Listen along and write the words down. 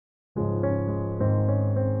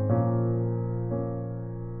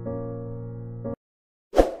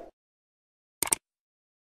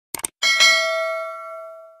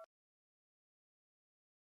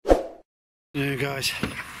afternoon, guys.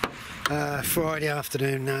 Friday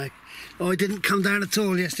afternoon now. I didn't come down at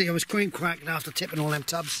all yesterday. I was cream cracked after tipping all them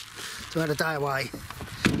tubs, so I had a day away.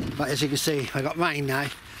 But as you can see, I got rain now.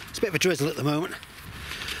 It's a bit of a drizzle at the moment.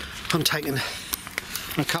 I'm taking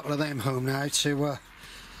a couple of them home now to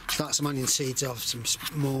start some onion seeds off, some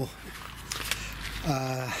more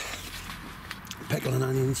pickling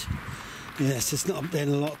onions. Yes, it's not been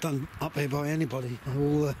a lot done up here by anybody. They're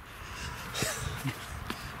all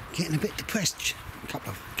getting a bit depressed. A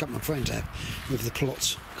couple of my friends have with the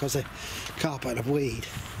plots because they're carpet of weed.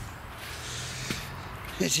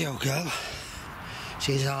 It's the old girl.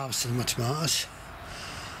 She's harvesting my tomatoes.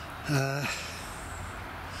 No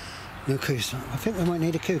cucumber. I think we might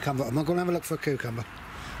need a cucumber. I'm going to have a look for a cucumber.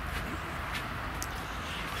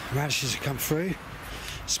 Radishes have come through.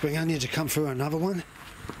 Spring onions have come through, another one.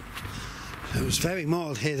 It was very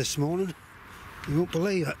mild here this morning. You won't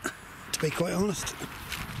believe it, to be quite honest.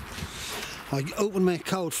 I opened my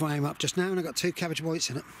cold frame up just now and I got 2 cabbage whites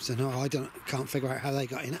in it. So no, I can't figure out how they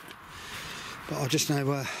got in it. But I've just now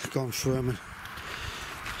gone through them and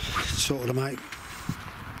sorted them out.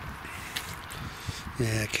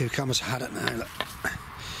 Yeah, cucumbers have had it now, look.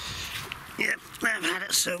 Yeah, they've had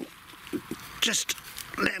it, so just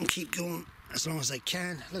let them keep going as long as they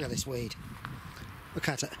can. Look at this weed. Look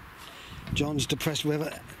at it. John's depressed with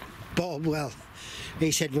it. Bob, well,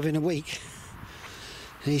 he said within a week.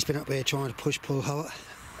 He's been up here trying to pull hard.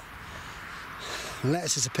 The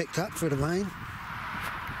lettuces are picked up through the rain.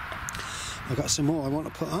 I've got some more I want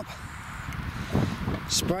to put up.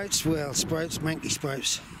 Sprouts, well, sprouts, manky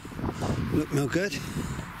sprouts, look no good.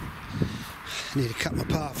 I need to cut my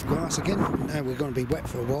path for grass again. Now we're going to be wet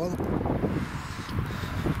for a while.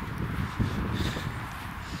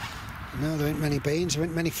 No, there ain't many beans, there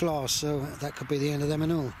ain't many flowers, so that could be the end of them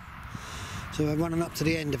and all. So we're running up to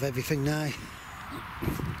the end of everything now.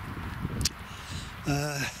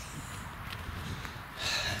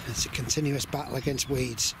 It's a continuous battle against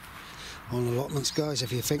weeds on allotments, guys,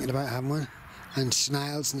 if you're thinking about having one. And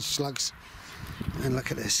snails and slugs. And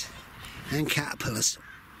look at this. And caterpillars.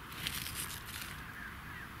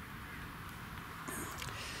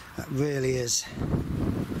 That really is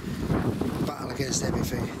a battle against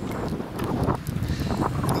everything.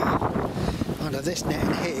 Under this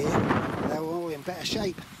netting here, they're all in better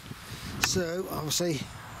shape. So, obviously,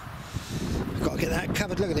 I've got to get that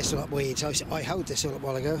covered. Look at this all up weeds. I hoed this all up a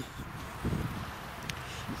while ago.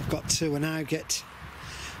 I've got to now get...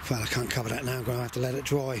 Well, I can't cover that now. I'm going to have to let it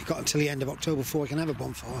dry. Got until the end of October before I can have a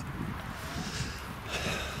bonfire.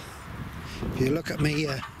 If you look at me,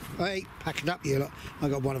 hey, pack it up, you lot. I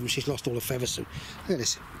got one of them. She's lost all the feathers. So look at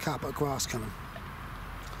this carpet of grass coming.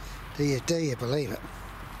 Do you believe it?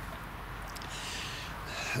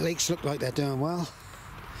 Leeks look like they're doing well.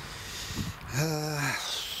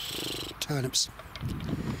 Turnips.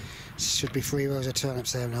 Should be 3 rows of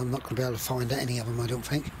turnips there, and I'm not going to be able to find any of them, I don't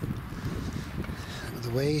think. The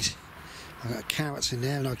weed. I've got carrots in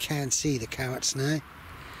there, and I can see the carrots now.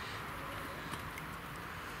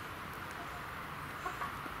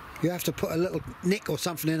 You have to put a little nick or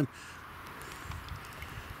something in them.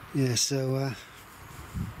 Yeah, so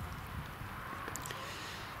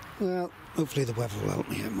well, hopefully the weather will help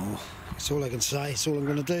me out more. That's all I can say. It's all I'm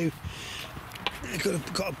going to do.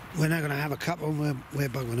 We're now going to have a couple, and we're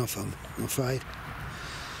bugging off them, I'm afraid.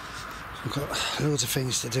 I've got loads of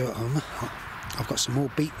things to do at home. I've got some more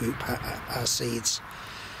beetroot seeds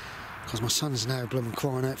because my son's now blooming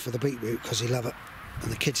crying out for the beetroot because he love it and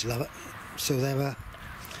the kids love it. So they're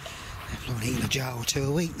blooming eating a jar or 2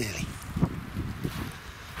 a week nearly.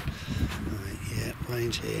 Right, yeah,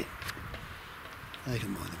 rain's here. They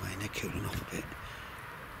don't mind the rain, they're cooling off a bit.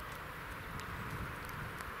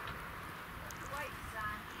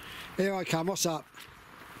 Here I come, what's up?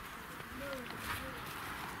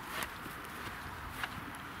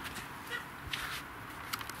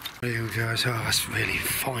 There you go, guys. Oh, that's really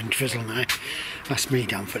fine drizzle now. That's me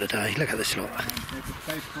done for the day. Look at this lot. There's a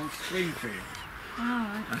place called Springfield.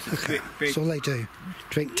 Oh, okay. That's all they do.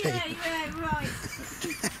 Drink tea. Yeah, right.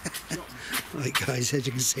 Right, guys, as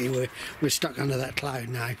you can see, we're stuck under that cloud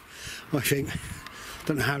now. I think.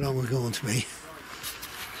 Don't know how long we're going to be.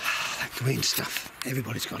 That green stuff.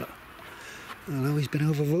 Everybody's got it. I know he's been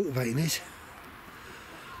over-rotivating this.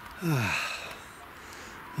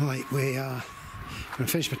 Right, we are going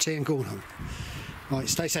to finish my tea and go home. Right,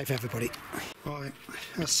 stay safe, everybody. Right,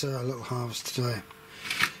 that's a little harvest today.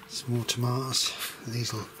 Some more tomatoes. A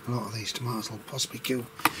lot of these tomatoes will possibly kill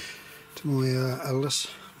to my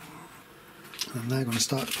eldest. I'm now going to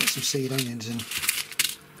start to put some seed onions in.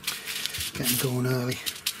 Get them going early.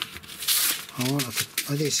 I wanted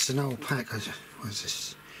to, this is an old pack. What is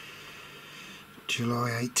this?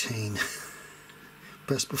 July 18.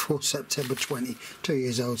 Best before September 20. 2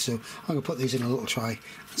 years old, so I'm going to put these in a little tray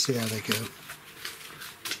and see how they go.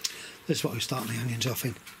 This is what we start the onions off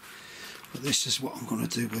in. But this is what I'm going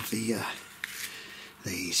to do with the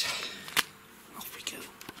these. Off we go.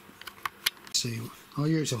 So I'll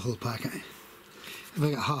use a whole packet. If I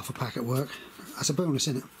get half a packet work, that's a bonus,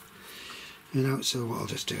 isn't it? You know, so what I'll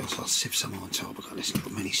just do is I'll sieve some on top. I've got this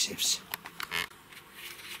little mini sieves.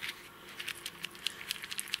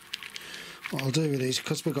 What I'll do with these,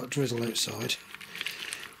 because we've got drizzle outside,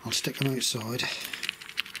 I'll stick them outside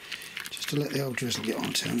just to let the old drizzle get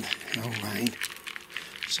onto them, the old rain,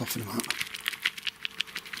 soften them up.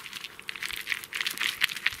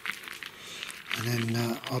 And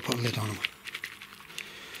then I'll put a lid on them,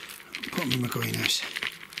 put them in my greenhouse,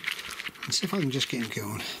 and see if I can just get them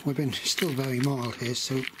going. We've been still very mild here,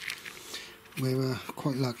 so we're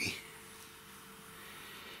quite lucky.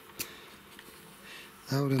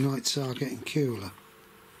 How the nights are getting cooler.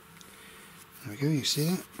 There we go, you see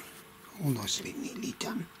that? All nicely, neatly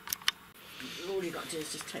done. All you got to do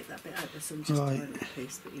is just take that bit out, there's just a little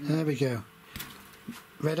piece. But you know. There we go.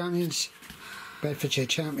 Red onions, Bedfordshire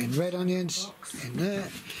Champion red onions in there.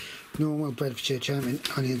 Normal Bedfordshire Champion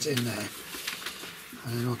onions in there.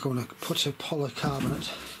 And then I'm going to put a polycarbonate.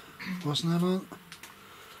 Wasn't that right?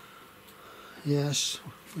 Yes,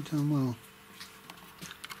 we've done well.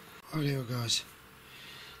 Rightio guys.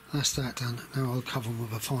 That's that done. Now I'll cover them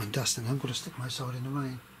with a fine dust and I'm going to stick them outside in the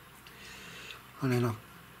rain. And then I've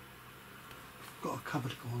got a cover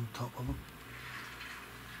to go on top of them.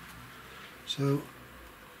 So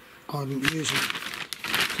I'm using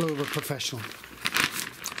Clover Professional.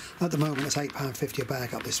 At the moment it's £8.50 a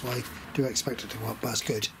bag up this way. Do expect it to go up, but that's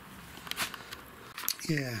good.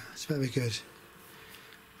 Yeah, it's very good.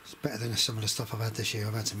 It's better than some of the stuff I've had this year.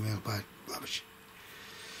 I've had some real bad rubbish.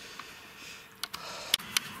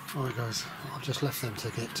 Alright guys, I've just left them to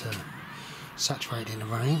get saturated in the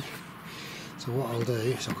rain. So what I'll do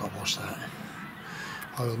is, I've got to wash that.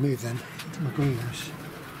 I will move them to my greenhouse.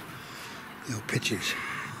 The old pigeons.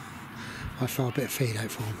 I throw a bit of feed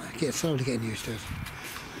out for them. Slowly getting used to it.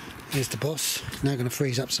 Here's the boss. Now going to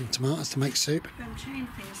freeze up some tomatoes to make soup. Them chain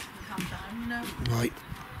things can come down, you know. Right.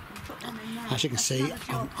 Put them in there. As you can see,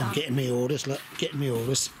 I'm getting me orders. Look, getting me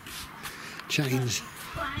orders. Chains.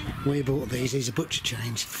 We bought these are butcher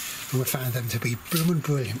chains, and we found them to be blooming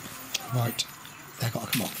brilliant. Right, they've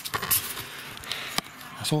got to come off.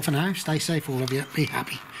 That's all for now. Stay safe, all of you. Be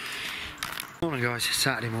happy. Morning, guys. It's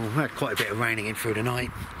Saturday morning. We had quite a bit of raining in through the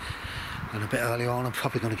night, and a bit early on. I'm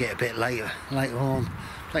probably going to get a bit later on.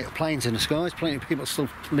 Plenty of planes in the skies. Plenty of people still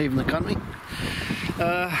leaving the country.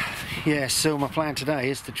 Yeah. So my plan today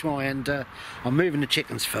is to try and I'm moving the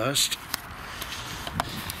chickens first.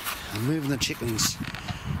 I'm moving the chickens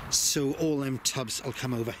so all them tubs will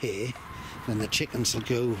come over here, then the chickens will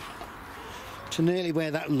go to nearly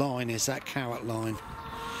where that line is, that carrot line.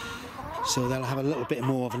 So they'll have a little bit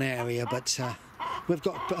more of an area, but we've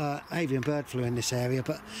got avian bird flu in this area,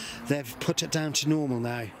 but they've put it down to normal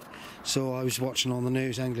now. So I was watching on the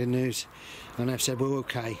news, Anglian News, and they've said we're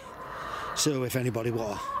okay. So if anybody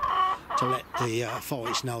were to let the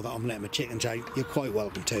authorities know that I'm letting my chickens out, you're quite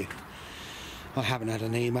welcome to. I haven't had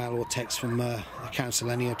an email or text from the council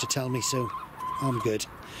anyhow to tell me, so I'm good.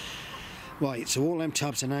 Right, so all them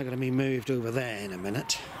tubs are now going to be moved over there in a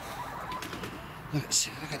minute. Look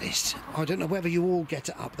at this. I don't know whether you all get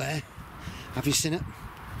it up there. Have you seen it?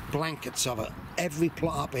 Blankets of it. Every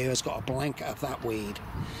plot up here has got a blanket of that weed,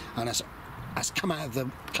 and it's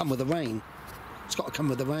come with the rain. It's got to come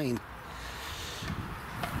with the rain.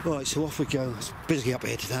 Right, so off we go. It's busy up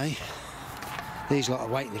here today. These lot are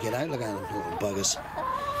waiting to get out. Look at them little buggers.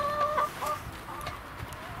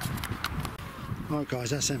 Right guys,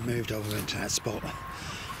 that's then moved over into that spot.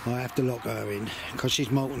 I have to lock her in because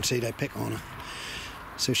she's molten. See, they pick on her,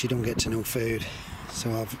 so she don't get to no food.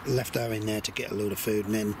 So I've left her in there to get a load of food,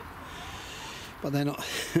 and then, but they're not.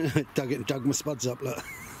 dug my spuds up. Look.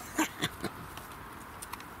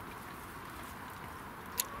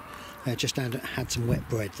 They just had some wet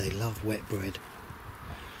bread. They love wet bread.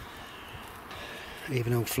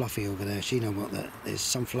 Even old Fluffy over there, she know what that is.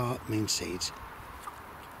 Sunflower means seeds.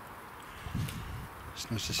 It's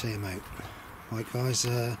nice to see them out. Right guys,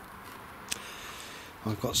 I've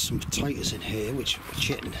got some potatoes in here which are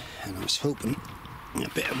chitting, and I was hoping a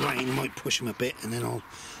bit of rain might push them a bit, and then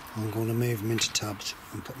I'm going to move them into tubs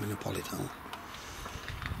and put them in a polytunnel.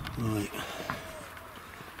 Right,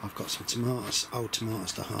 I've got some tomatoes, old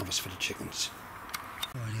tomatoes to harvest for the chickens.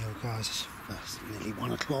 Rightio guys, it's nearly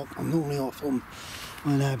 1 o'clock. I'm normally off on,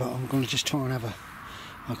 I know, but I'm going to just try and have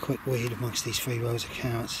a quick weed amongst these 3 rows of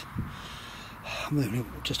carrots. I'm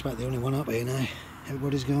just about the only one up here now.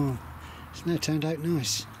 Everybody's gone. It's now turned out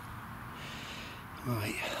nice.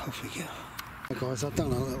 Right, off we go. Guys, I've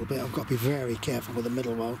done a little bit. I've got to be very careful with the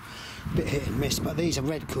middle row. A bit hit and miss, but these are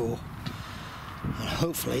red core. And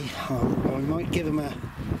hopefully, I might give them a,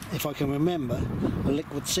 if I can remember, a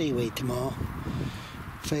liquid seaweed tomorrow.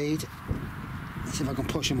 Feed. See if I can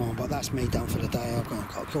push them on, but that's me done for the day. I've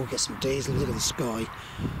got to go get some diesel, look at the sky.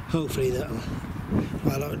 Hopefully that'll,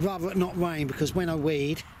 well, I'd rather it not rain, because when I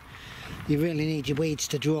weed, you really need your weeds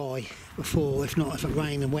to dry before, if not, if it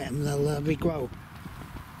rains and wet them, they'll regrow.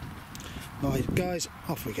 Right, guys,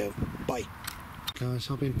 off we go. Bye. Guys,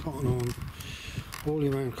 I've been putting on all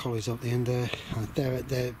your own collies up the end there.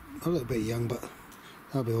 They're a little bit young, but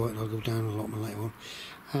they'll be alright. I'll go down a lot more later on.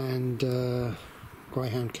 And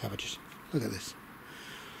greyhound cabbages. Look at this.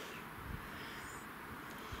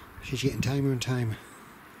 She's getting tamer and tamer.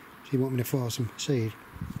 She wants me to fry some seed.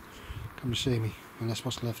 Come to see me, and that's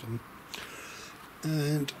what's left of them.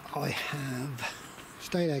 And I have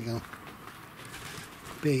state egg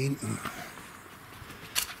been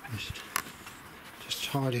just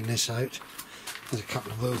tidying this out. There's a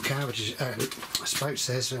couple of wild cabbages, sprouts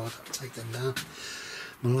there, so I'll take them down.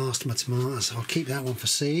 My last of my tomatoes, I'll keep that one for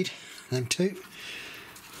seed. Them two.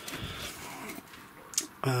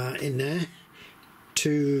 In there,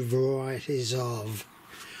 2 varieties of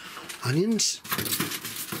onions.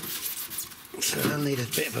 So they'll need a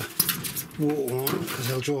bit of a water on because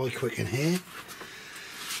they'll dry quick in here.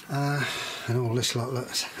 And all this lot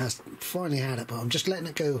has finally had it, but I'm just letting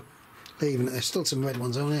it go, leaving it. There's still some red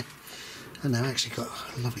ones on there, and they've actually got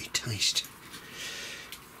a lovely taste.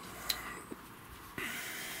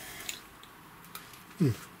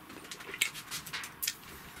 I'm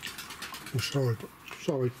sorry, but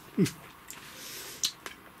sorry.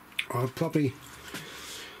 I'll probably.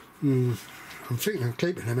 I'm thinking of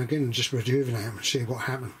keeping them again and just rejuvenate them and see what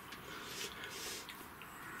happens.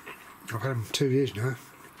 I've had them 2 years now.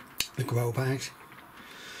 The grow bags.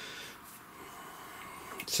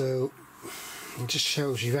 So it just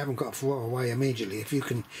shows you haven't got to throw away immediately. If you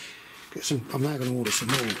can get some, I'm now going to order some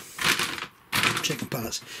more chicken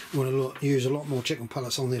pellets. I'm going to use a lot more chicken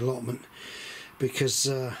pellets on the allotment, because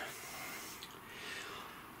I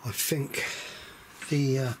think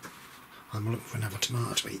the I'm looking for another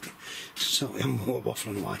tomato to eat. Sorry, I'm more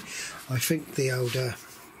waffling away. I think the old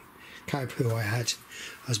cow poo I had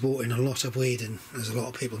has brought in a lot of weed, and there's a lot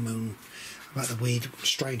of people moaning about the weed,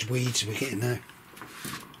 strange weeds we're getting now.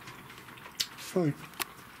 Fine.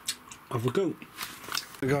 Off we go.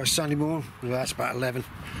 Hey guys, Sunday morning, well, that's about 11.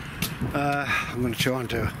 I'm going to try and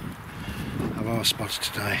do a bar spots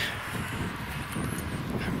today.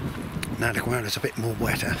 Now the ground is a bit more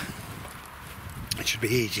wetter, it should be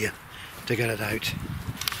easier to get it out.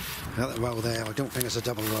 Got the roll there. I don't think it's a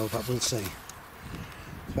double roll, but we'll see.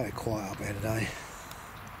 It's very quiet up here today.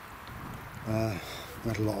 We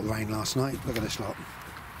had a lot of rain last night. Look at this lot.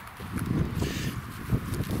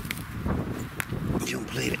 You don't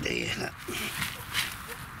believe it, do you? Look.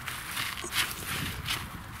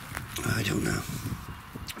 I don't know.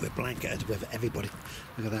 We're blanketed with everybody.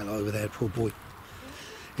 Look at that lot over there, poor boy.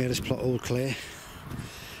 Yeah, this plot all clear.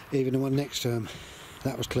 Even the one next to him,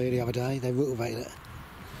 that was clear the other day. They rootivated it.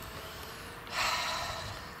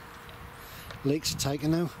 Leaks are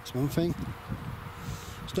taken now, that's one thing.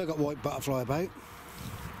 Still got white butterfly about.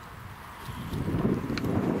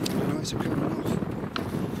 Nice are coming off.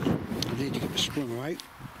 I need to get the sprung out.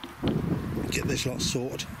 Get this lot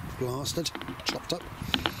sorted, blasted, chopped up.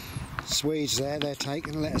 Swedes there, they're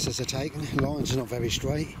taken. Lettuces are taken. Lines are not very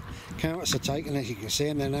straight. Carrots are taken, as you can see,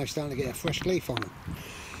 and they're now starting to get a fresh leaf on them.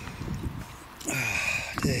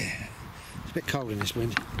 Dear. It's a bit cold in this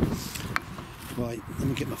wind. Right, let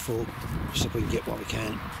me get my fork, so we can get what we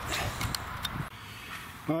can.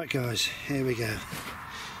 Right guys, here we go.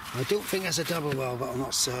 I don't think that's a double roll, but I'm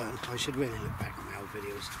not certain. I should really look back on my old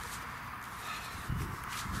videos.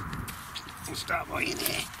 I'll start right in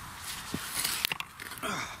here.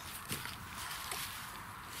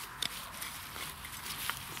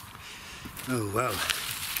 Oh well.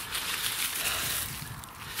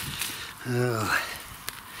 Oh,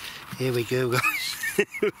 here we go, guys.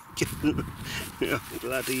 Oh,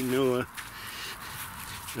 bloody Noah.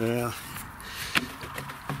 Well,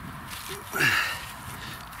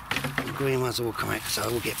 the green ones will come out, so I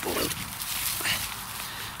will get boiled.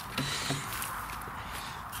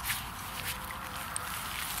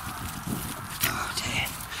 Oh dear,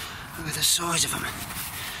 look at the size of them.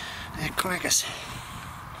 They're crackers.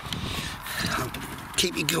 I'll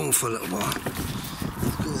keep you going for a little while.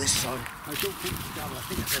 Let's go this side. I don't think it's double, I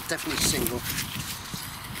think it's a definitely single.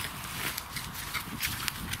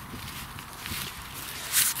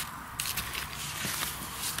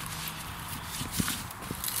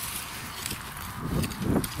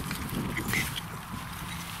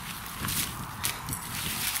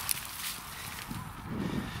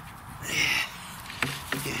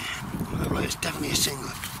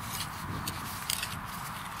 singlet.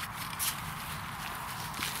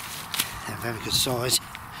 They're very good size.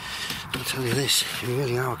 I'll tell you this, they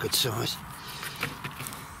really are a good size.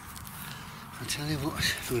 I'll tell you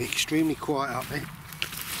what, we're extremely quiet up there.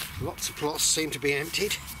 Lots of plots seem to be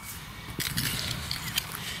emptied.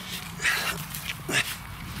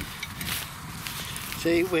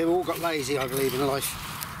 See, we've all got lazy, I believe, in life.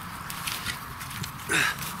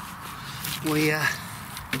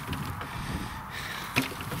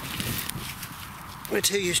 We're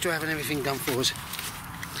too used to having everything done for us.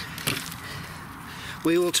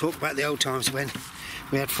 We all talk about the old times when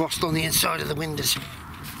we had frost on the inside of the windows.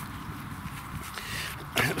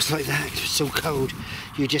 And it was like that, it was so cold.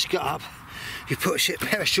 You just got up, you put a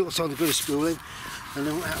pair of shorts on to go to school in, and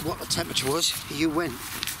no matter what the temperature was, you went.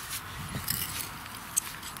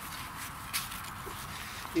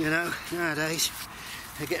 You know, nowadays,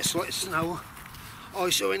 they get a slight snow,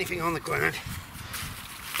 ice or anything on the ground.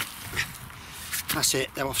 That's it,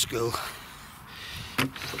 they're off school.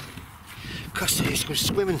 Because I used to go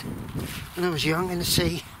swimming when I was young in the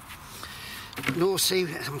sea. North Sea,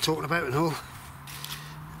 I'm talking about and all.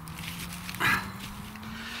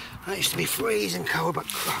 That used to be freezing cold, but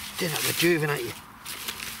God, did it rejuvenate you.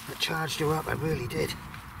 It charged you up, it really did.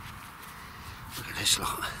 Look at this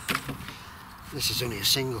lot. This is only a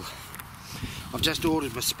single. I've just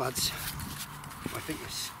ordered my spuds. I think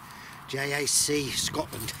it's JAC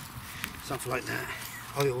Scotland, something like that.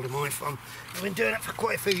 I ordered mine from. I've been doing it for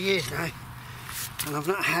quite a few years now, and I've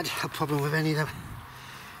not had a problem with any of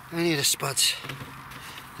the spuds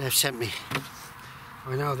they've sent me.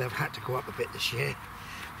 I know they've had to go up a bit this year,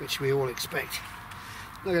 which we all expect.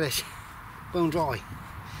 Look at this, bone dry.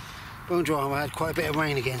 Bone dry, we had quite a bit of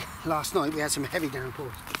rain again. Last night we had some heavy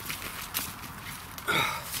downpours.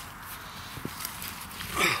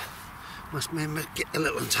 Must remember to get the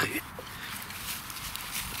little ones out.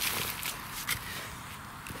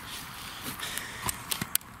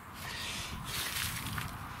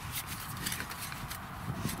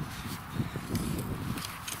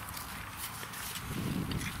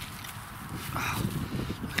 Oh,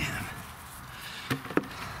 look at them.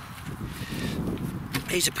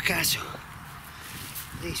 These are Picasso.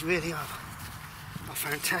 These really are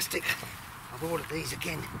fantastic. I've ordered these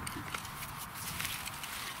again.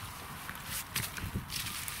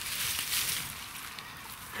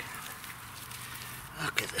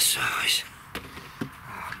 Look at the size.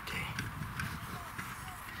 Oh dear.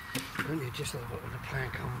 Don't you just love it when the plan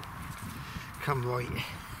come right?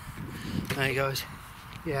 There he goes.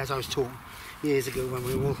 Yeah, as I was talking years ago when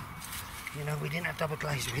we were all, you know, we didn't have double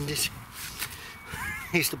glazed windows.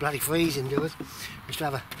 It used to bloody freeze indoors. We used to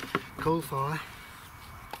have a coal fire.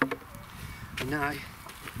 And now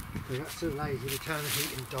we got so lazy to turn the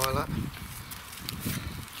heating dial up.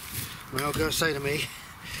 My old girl say to me,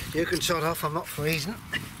 "You can shut off, I'm not freezing."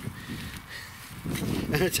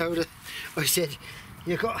 And I told her, I said,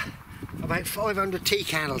 "You've got about 500 tea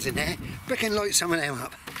candles in there, frickin' light some of them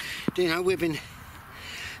up." Do you know, we've been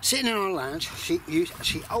sitting in our lounge, she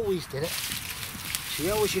always did it, she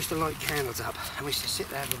always used to light candles up, and we used to sit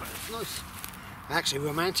there, it's nice, actually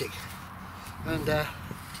romantic, and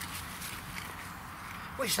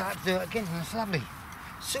we started to do it again, and it's lovely,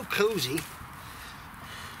 so cosy.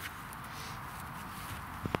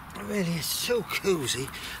 It really is so cosy.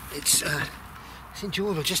 It's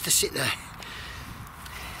enjoyable just to sit there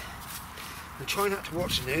and try not to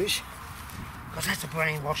watch the news, because that's a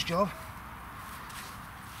brainwash job.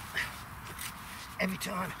 Every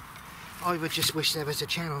time I would just wish there was a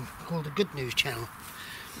channel called the Good News Channel,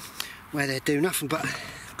 where they do nothing but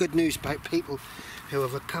good news about people who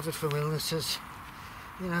have recovered from illnesses,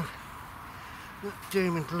 you know, not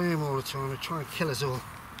doom and gloom all the time and try and kill us all.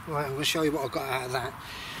 Right, I'm going to show you what I got out of that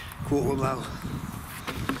quarter row.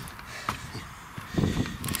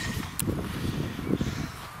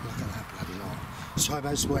 Look at that bloody lot. Sorry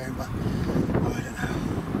about swearing, but I don't know.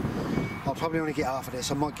 I'll probably only get half of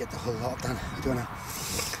this. I might get the whole lot done. I don't know.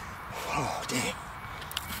 Oh dear.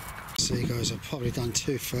 See guys, I've probably done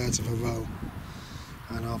 2/3 of a row,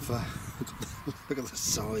 and I've look at the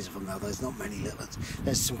size of them now. There's not many little ones.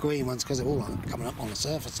 There's some green ones because they're all coming up on the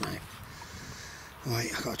surface now.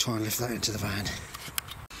 Right, I've got to try and lift that into the van.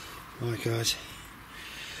 Right guys,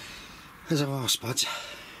 there's our spuds,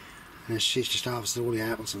 and she's just harvested all the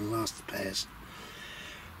apples and the last pears.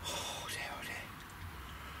 Oh dear, oh dear.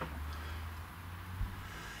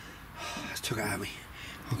 That's took it out of me.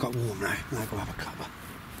 I've got warm now, I'll go have a cuppa.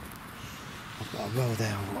 I've got a row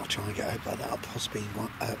there I want to try and get out, but that'll possibly be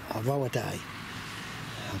a row a day.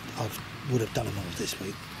 I would have done them all this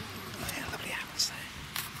week. Oh yeah, lovely apples there.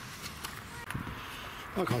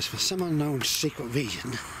 Right guys, for some unknown secret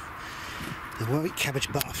reason, the white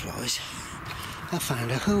cabbage butterflies have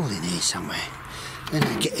found a hole in here somewhere and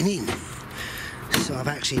they're getting in. So I've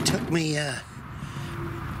actually took me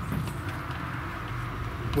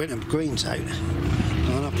winter greens out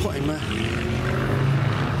and I put in my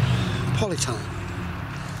polytunnel.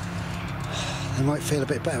 They might feel a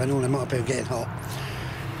bit better and all, they might be getting hot.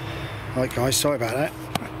 Right guys, sorry about that.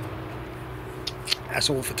 That's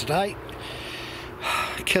all for today.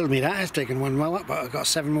 Killed me that, it's taken one row up, but I've got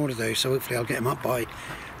 7 more to do, so hopefully I'll get them up by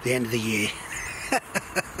the end of the year.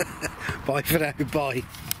 Bye for now, bye.